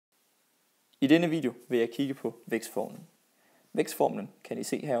I denne video vil jeg kigge på vækstformlen. Vækstformlen kan I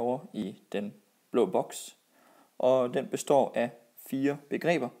se herovre i den blå boks, og den består af 4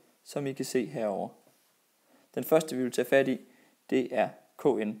 begreber, som I kan se herovre. Den første vi vil tage fat i, det er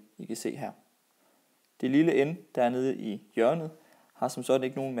kn, I kan se her. Det lille n, der er nede i hjørnet, har som sådan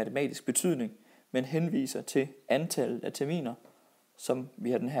ikke nogen matematisk betydning, men henviser til antallet af terminer, som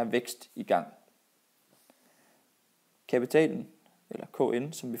vi har den her vækst i gang. Kapitalen, eller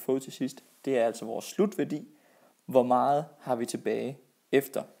kn, som vi får ud til sidst, det er altså vores slutværdi. Hvor meget har vi tilbage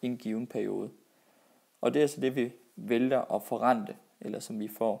efter en given periode? Og det er altså det, vi vælger at forrente, eller som vi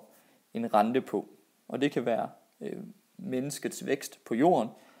får en rente på. Og det kan være menneskets vækst på jorden,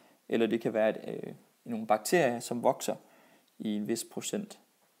 eller det kan være nogle bakterier, som vokser i en vis procent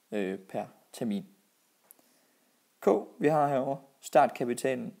per termin. K, vi har herovre,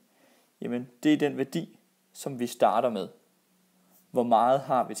 startkapitalen, jamen det er den værdi, som vi starter med. Hvor meget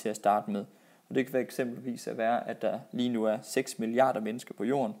har vi til at starte med? Og det kan være eksempelvis at være, at der lige nu er 6 milliarder mennesker på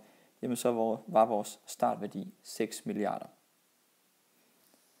jorden, jamen så var vores startværdi 6 milliarder.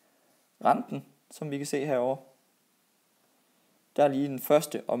 Renten, som vi kan se herovre, der er lige den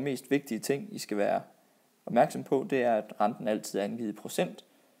første og mest vigtige ting, I skal være opmærksom på, det er, at renten altid er angivet i procent.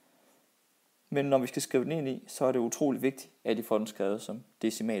 Men når vi skal skrive den ind i, så er det utrolig vigtigt, at I får den skrevet som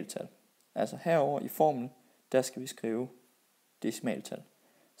decimaltal. Altså herover i formlen, der skal vi skrive decimaltal.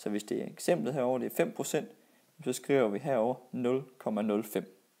 Så hvis det er eksemplet herover, det er 5%, så skriver vi herover 0,05.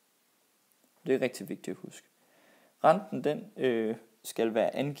 Det er rigtig vigtigt at huske. Renten den skal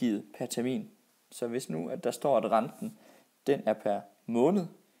være angivet per termin. Så hvis nu at der står, at renten den er per måned,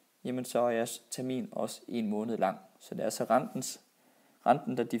 jamen så er jeres termin også 1 måned lang. Så det er altså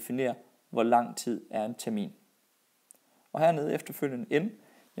renten, der definerer, hvor lang tid er en termin. Og hernede efterfølgende n,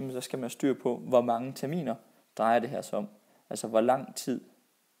 jamen så skal man styre på, hvor mange terminer drejer det her sig om. Altså hvor lang tid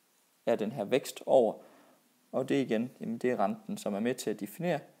er den her vækst over. Og det igen, jamen det er renten, som er med til at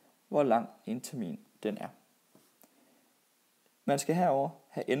definere, hvor lang en termin den er. Man skal herover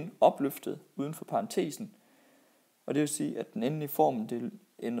have n opløftet uden for parentesen. Og det vil sige, at den endelige formel det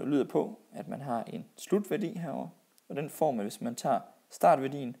lyder på, at man har en slutværdi herover. Og den formel, hvis man tager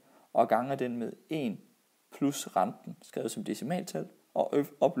startværdien og ganger den med 1 plus renten, skrevet som decimaltal, og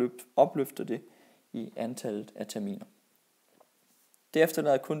opløfter det i antallet af terminer. Det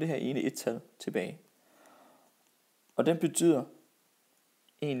efterlader kun det her ene et-tal tilbage. Og den betyder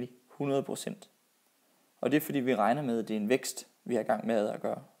egentlig 100%. Og det er fordi vi regner med, at det er en vækst, vi har gang med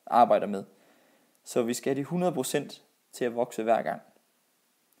at arbejde med. Så vi skal have de 100% til at vokse hver gang.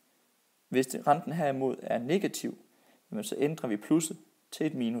 Hvis renten herimod er negativ, så ændrer vi plusset til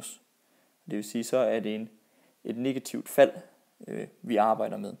et minus. Det vil sige, så er det et negativt fald, vi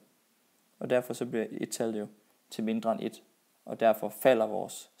arbejder med. Og derfor så bliver et tal jo til mindre end 1. Og derfor falder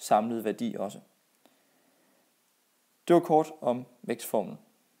vores samlede værdi også. Det var kort om vækstformlen.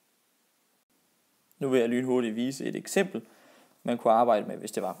 Nu vil jeg lynhurtigt vise et eksempel, man kunne arbejde med,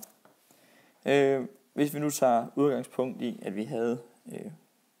 hvis det var. Hvis vi nu tager udgangspunkt i, at vi havde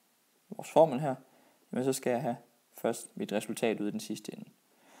vores formel her, så skal jeg have først mit resultat ud i den sidste ende.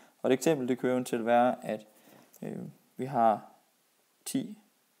 Og et eksempel, det kan jo eventuelt være, at vi har 10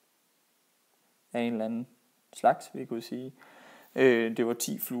 af en eller anden slags, vi kunne sige. Det var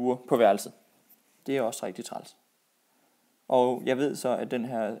 10 fluer på værelset. Det er også rigtig træls. Og jeg ved så, at den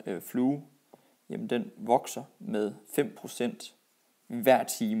her flue, jamen den vokser med 5% hver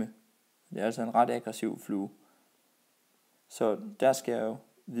time. Det er altså en ret aggressiv flue. Så der skal jeg jo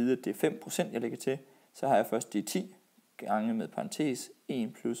vide, at det er 5% jeg lægger til. Så har jeg først de 10 gange med parentes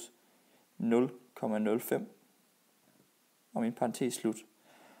 1 plus 0,05 og min parentes slut.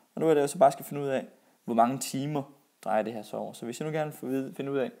 Og nu er det jo så bare skal finde ud af, hvor mange timer drejer det her så over. Så hvis jeg nu gerne vil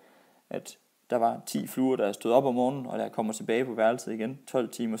finde ud af, at der var 10 fluer, der stod op om morgenen, og der kommer tilbage på værelset igen 12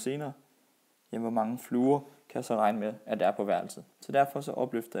 timer senere, jamen hvor mange fluer kan jeg så regne med, at der er på værelset. Så derfor så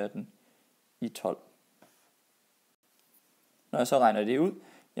opløfter jeg den i 12. Når jeg så regner det ud,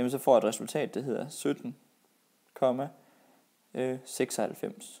 jamen så får jeg et resultat, der hedder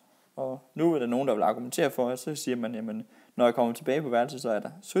 17,96. Og nu er der nogen, der vil argumentere for, at så siger man, jamen når jeg kommer tilbage på værelset, så er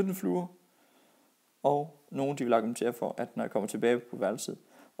der 17 fluer. Og nogen de vil argumentere for, at når jeg kommer tilbage på værelset,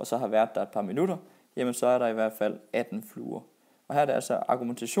 og så har været der et par minutter, jamen så er der i hvert fald 18 fluer. Og her er det altså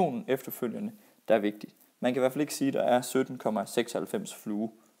argumentationen efterfølgende, der er vigtigt. Man kan i hvert fald ikke sige, at der er 17,96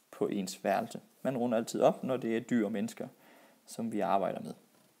 flue på ens værelse. Man runder altid op, når det er dyr og mennesker, som vi arbejder med.